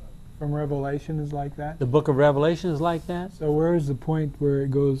 from Revelation is like that. The book of Revelation is like that. So where is the point where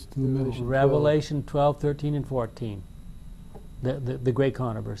it goes to the middle? Revelation 12, 13, and 14. The great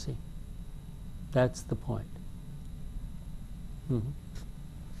controversy. That's the point.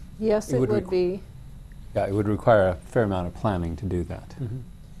 Yes, It it would would be. Yeah, it would require a fair amount of planning to do that.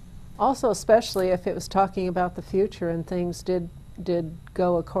 Also, especially if it was talking about the future and things did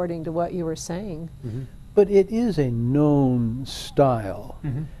go according to what you were saying. But it is a known style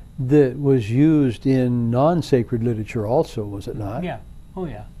that was used in non-sacred literature also, was it not? Yeah. Oh,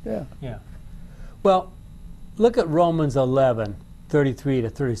 yeah. Yeah. Yeah. Well, look at Romans 11, 33 to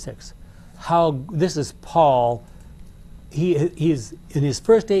 36. How this is Paul. He's in his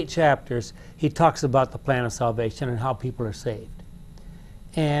first 8 chapters, he talks about the plan of salvation and how people are saved.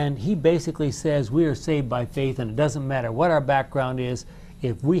 And he basically says we are saved by faith, and it doesn't matter what our background is.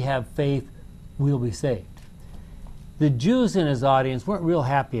 if we have faith, we'll be saved. The Jews in his audience weren't real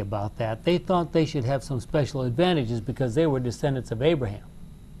happy about that. They thought they should have some special advantages because they were descendants of Abraham.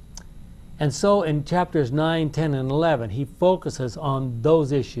 And so in chapters 9, 10, and 11, he focuses on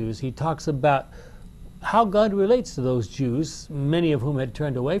those issues. He talks about how God relates to those Jews, many of whom had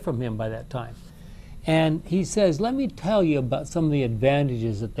turned away from him by that time. And he says, let me tell you about some of the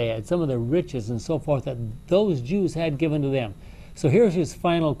advantages that they had, some of the riches and so forth that those Jews had given to them. So here's his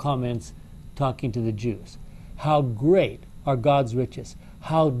final comments talking to the Jews. How great are God's riches!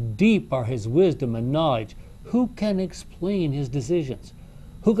 How deep are his wisdom and knowledge! Who can explain his decisions?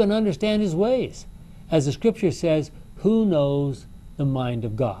 Who can understand his ways? As the scripture says, who knows the mind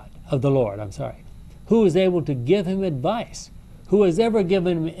of God, of the Lord, Who is able to give him advice? Who has ever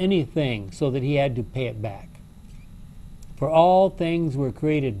given him anything so that he had to pay it back? For all things were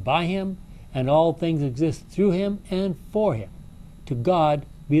created by him, and all things exist through him and for him. To God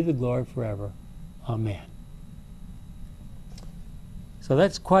be the glory forever. Amen. So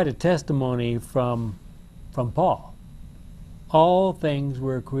that's quite a testimony from Paul. All things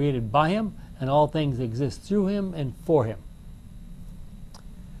were created by him, and all things exist through him and for him.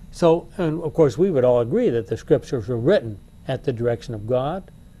 So, and of course, we would all agree that the scriptures were written at the direction of God,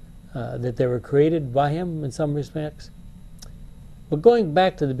 that they were created by him in some respects. But going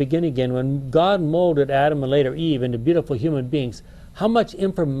back to the beginning again, when God molded Adam and later Eve into beautiful human beings, how much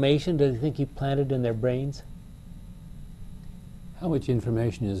information do you think he planted in their brains? How much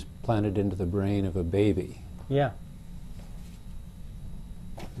information is planted into the brain of a baby? Yeah.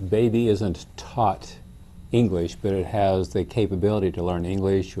 A baby isn't taught English, but it has the capability to learn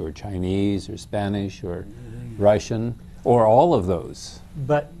English or Chinese or Spanish or Russian or all of those.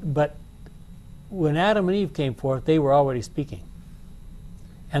 But when Adam and Eve came forth, they were already speaking.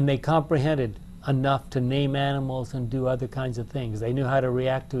 And they comprehended enough to name animals and do other kinds of things. They knew how to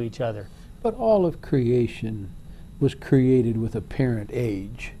react to each other. But all of creation was created with a parent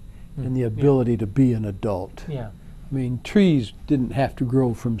age and the ability to be an adult. Yeah. I mean, trees didn't have to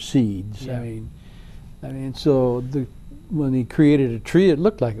grow from seeds. Yeah. I mean, so when he created a tree, it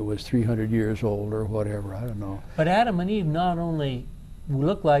looked like it was 300 years old or whatever. I don't know. But Adam and Eve not only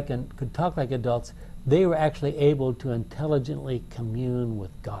looked like and could talk like adults, they were actually able to intelligently commune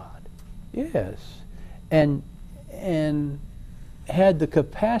with God. Yes, and had the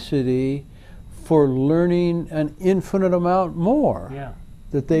capacity for learning an infinite amount more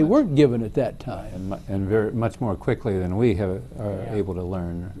that they weren't given at that time. And very much more quickly than we are able to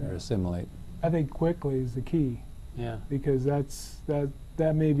learn or assimilate. I think quickly is the key. Yeah. Because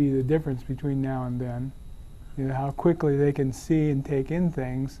that may be the difference between now and then. You know, how quickly they can see and take in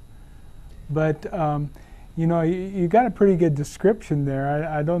things. But you know, you got a pretty good description there.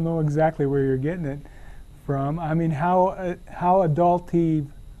 I don't know exactly where you're getting it from. I mean, how adulty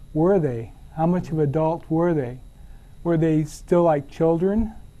were they? How much of adult were they? Were they still like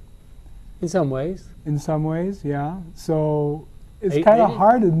children? In some ways. In some ways, yeah. So it's kind of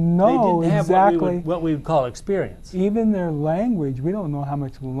hard to know they didn't exactly have what we would call experience. Even their language, we don't know how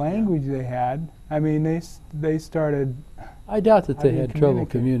much language they had. I mean, they started. I doubt that they had trouble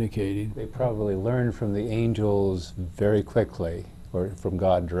communicating. communicating. They probably learned from the angels very quickly, or from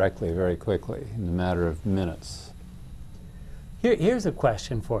God directly very quickly, in a matter of minutes. Here's a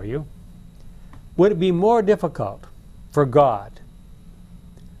question for you. Would it be more difficult for God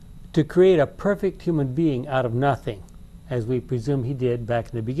to create a perfect human being out of nothing, as we presume he did back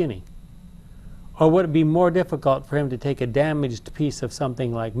in the beginning? Or would it be more difficult for him to take a damaged piece of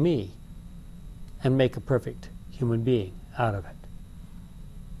something like me and make a perfect human being out of it?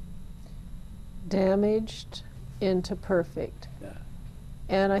 Damaged into perfect. Yeah.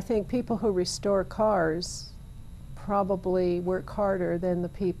 And I think people who restore cars probably work harder than the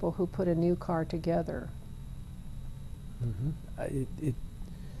people who put a new car together.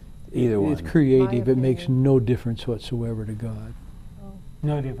 Either one. It's creative. My It makes opinion. no difference whatsoever to God.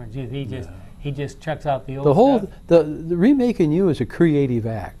 No difference. He just chucks out the old The whole stuff. the remaking you is a creative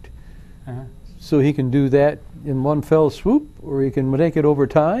act. Uh-huh. So he can do that in one fell swoop, or he can take it over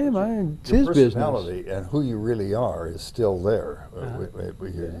time. It's Your his business. personality and who you really are is still there.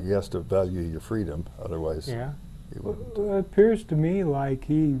 You have to value your freedom, otherwise Yeah. you wouldn't. Well, it appears to me like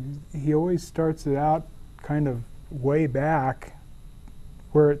he always starts it out kind of way back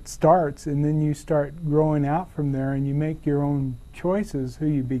where it starts, and then you start growing out from there, and you make your own choices, who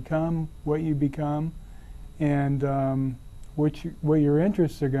you become, what you become, and what your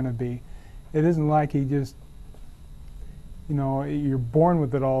interests are going to be. It isn't like he just, you know, you're born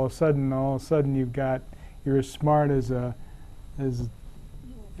with it all of a sudden you're as smart as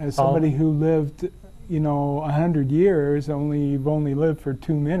somebody who lived, 100 years, you've only lived for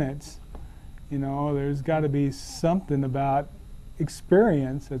 2 minutes. There's got to be something about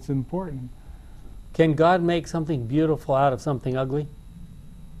experience that's important. Can God make something beautiful out of something ugly?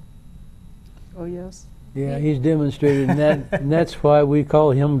 Oh, yes. Yeah, he's demonstrated that, and that's why we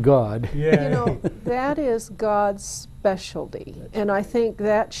call him God. Yeah. That is God's specialty. And I think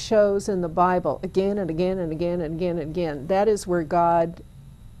that shows in the Bible again and again and again and again and again. That is where God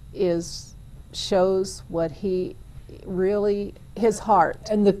shows what he really, his heart.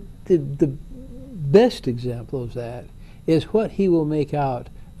 And the best example of that is what he will make out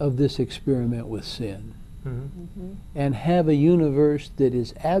of this experiment with sin. And have a universe that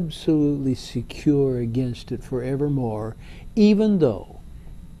is absolutely secure against it forevermore, even though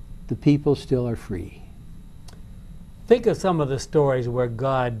the people still are free. Think of some of the stories where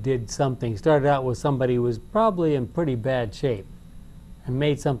God did something. Started out with somebody who was probably in pretty bad shape and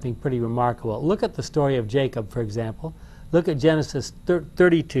made something pretty remarkable. Look at the story of Jacob, for example. Look at Genesis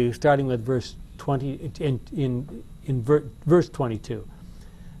 32, starting with verse 20 in verse 22.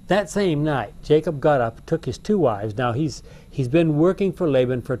 That same night, Jacob got up, took his 2 wives. Now, he's been working for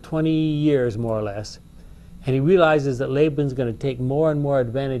Laban for 20 years, more or less, and he realizes that Laban's going to take more and more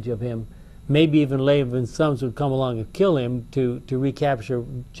advantage of him. Maybe even Laban's sons would come along and kill him to recapture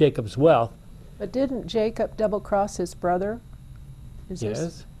Jacob's wealth. But didn't Jacob double-cross his brother?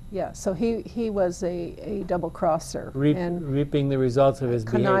 Yes. Yeah, so he was a double-crosser. Reaping the results of his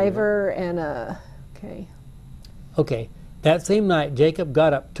behavior. Conniver and okay. Okay. That same night, Jacob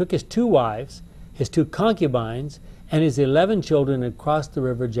got up, took his 2 wives, his 2 concubines, and his 11 children and crossed the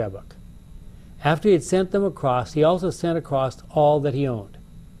river Jabbok. After he had sent them across, he also sent across all that he owned,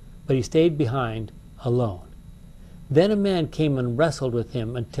 but he stayed behind alone. Then a man came and wrestled with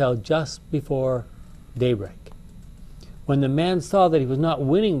him until just before daybreak. When the man saw that he was not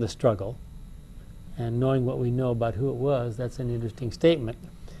winning the struggle, and knowing what we know about who it was, that's an interesting statement,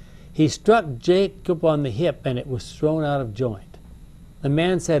 he struck Jacob on the hip, and it was thrown out of joint. The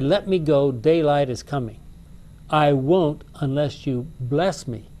man said, "Let me go, daylight is coming. I won't unless you bless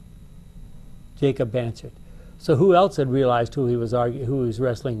me." Jacob answered. So who else had realized who he was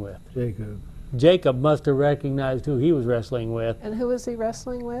wrestling with? Jacob. Jacob must have recognized who he was wrestling with. And who was he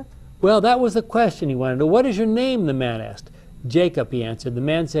wrestling with? Well, that was the question he wanted to know. "What is your name?" the man asked. "Jacob," he answered. The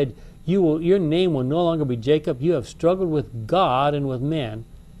man said, your name will no longer be Jacob. You have struggled with God and with men,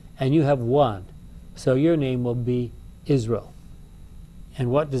 and you have won. So your name will be Israel." And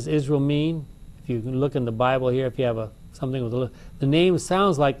what does Israel mean? If you can look in the Bible here, if you have something with the name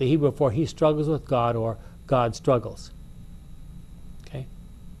sounds like the Hebrew for he struggles with God or God struggles. Okay.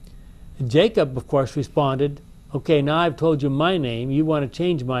 And Jacob, of course, responded, "Okay, now I've told you my name. You want to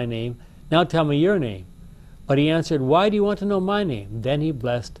change my name. Now tell me your name." But he answered, "Why do you want to know my name?" Then he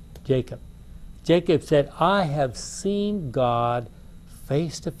blessed Jacob. Jacob said, "I have seen God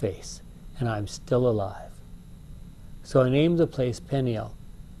face to face, and I'm still alive." So I named the place Peniel.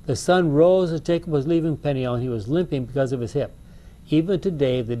 The sun rose as Jacob was leaving Peniel, and he was limping because of his hip. Even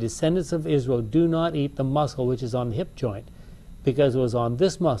today, the descendants of Israel do not eat the muscle which is on the hip joint, because it was on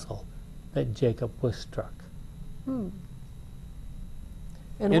this muscle that Jacob was struck. And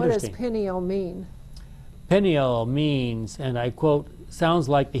what does Peniel mean? Peniel means, and I quote, sounds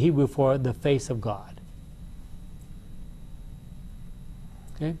like the Hebrew for the face of God.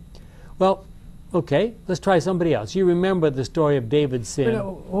 Okay? Well, okay, let's try somebody else. You remember the story of David's sin.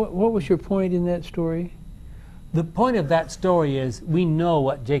 What was your point in that story? The point of that story is we know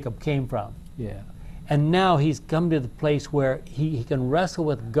what Jacob came from. Yeah. And now he's come to the place where he can wrestle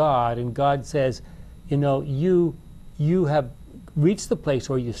with God, and God says, you have reached the place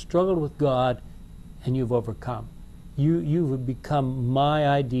where you struggled with God and you've overcome. You have become my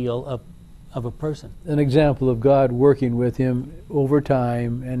ideal of a person. An example of God working with him over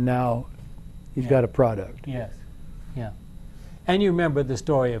time, and now he's got a product. Yes. Yeah. And you remember the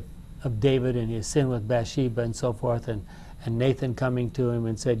story of David and his sin with Bathsheba and so forth, and Nathan coming to him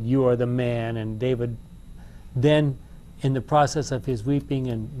and said, "You are the man." And David then, in the process of his weeping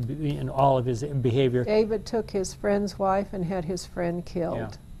and all of his behavior, David took his friend's wife and had his friend killed. Yeah.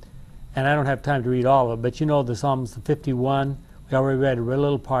 And I don't have time to read all of it, but you know the Psalms 51, we already read a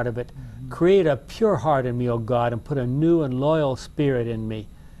little part of it. "Create a pure heart in me, O God, and put a new and loyal spirit in me."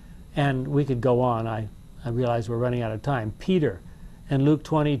 And we could go on. I realize we're running out of time. Peter in Luke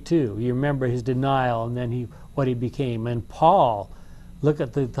 22, you remember his denial and then what he became. And Paul, look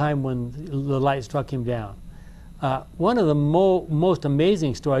at the time when the light struck him down. One of the most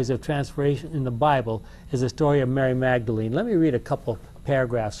amazing stories of transformation in the Bible is the story of Mary Magdalene. Let me read a couple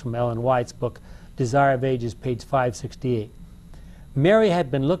paragraphs from Ellen White's book, Desire of Ages, page 568. "Mary had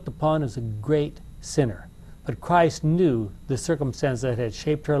been looked upon as a great sinner. But Christ knew the circumstance that had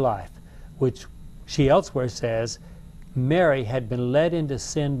shaped her life, which she elsewhere says Mary had been led into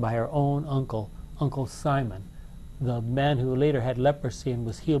sin by her own uncle, Uncle Simon, the man who later had leprosy and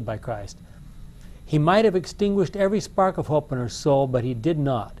was healed by Christ. He might have extinguished every spark of hope in her soul, but he did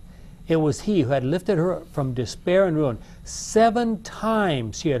not. It was he who had lifted her from despair and ruin. 7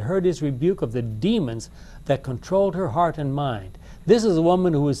 times she had heard his rebuke of the demons that controlled her heart and mind. This is a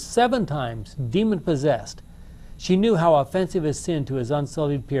woman who was 7 times demon-possessed. She knew how offensive is sin to his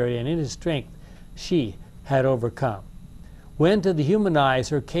unsullied purity, and in his strength she had overcome. When to the human eyes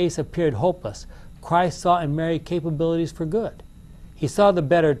her case appeared hopeless, Christ saw in Mary capabilities for good. He saw the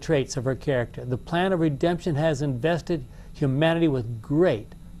better traits of her character. The plan of redemption has invested humanity with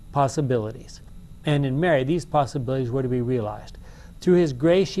great possibilities. And in Mary, these possibilities were to be realized. Through his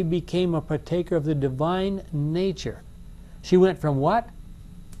grace, she became a partaker of the divine nature. She went from what?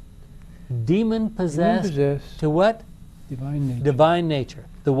 Demon-possessed to what? Divine nature. Divine nature.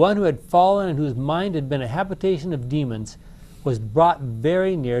 The one who had fallen and whose mind had been a habitation of demons was brought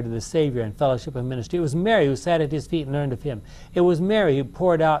very near to the Savior in fellowship and ministry. It was Mary who sat at his feet and learned of him. It was Mary who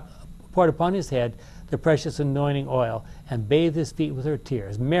poured upon his head the precious anointing oil and bathed his feet with her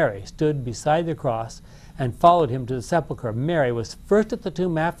tears. Mary stood beside the cross and followed him to the sepulchre. Mary was first at the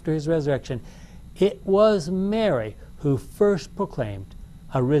tomb after his resurrection. It was Mary who first proclaimed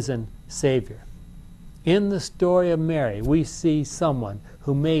a risen Savior. In the story of Mary, we see someone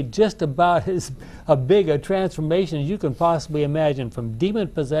who made just about as big a transformation as you can possibly imagine, from demon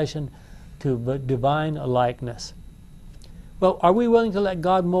possession to divine likeness. Well, are we willing to let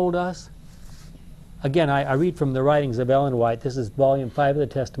God mold us? Again, I read from the writings of Ellen White. This is volume 5 of the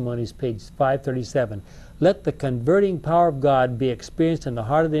Testimonies, page 537. Let the converting power of God be experienced in the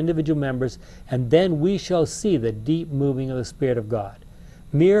heart of the individual members, and then we shall see the deep moving of the Spirit of God.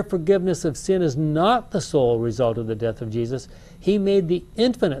 Mere forgiveness of sin is not the sole result of the death of Jesus. He made the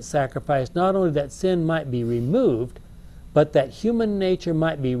infinite sacrifice not only that sin might be removed, but that human nature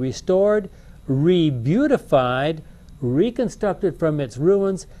might be restored, re-beautified, reconstructed from its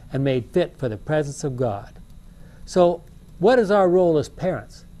ruins, and made fit for the presence of God. So, what is our role as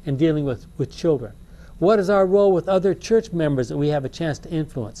parents in dealing with children? What is our role with other church members that we have a chance to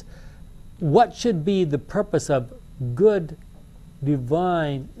influence? What should be the purpose of good,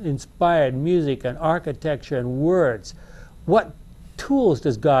 divine, inspired music and architecture and words? What tools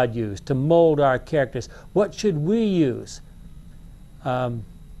does God use to mold our characters? What should we use?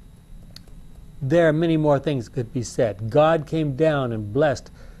 There are many more things that could be said. God came down and blessed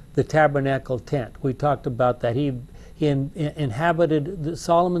the tabernacle tent. We talked about that. He inhabited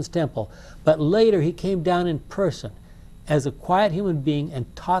Solomon's temple. But later he came down in person as a quiet human being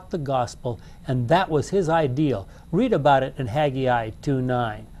and taught the gospel, and that was his ideal. Read about it in Haggai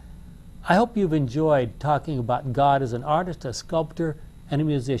 2:9. I hope you've enjoyed talking about God as an artist, a sculptor, and a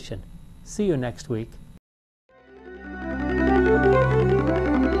musician. See you next week.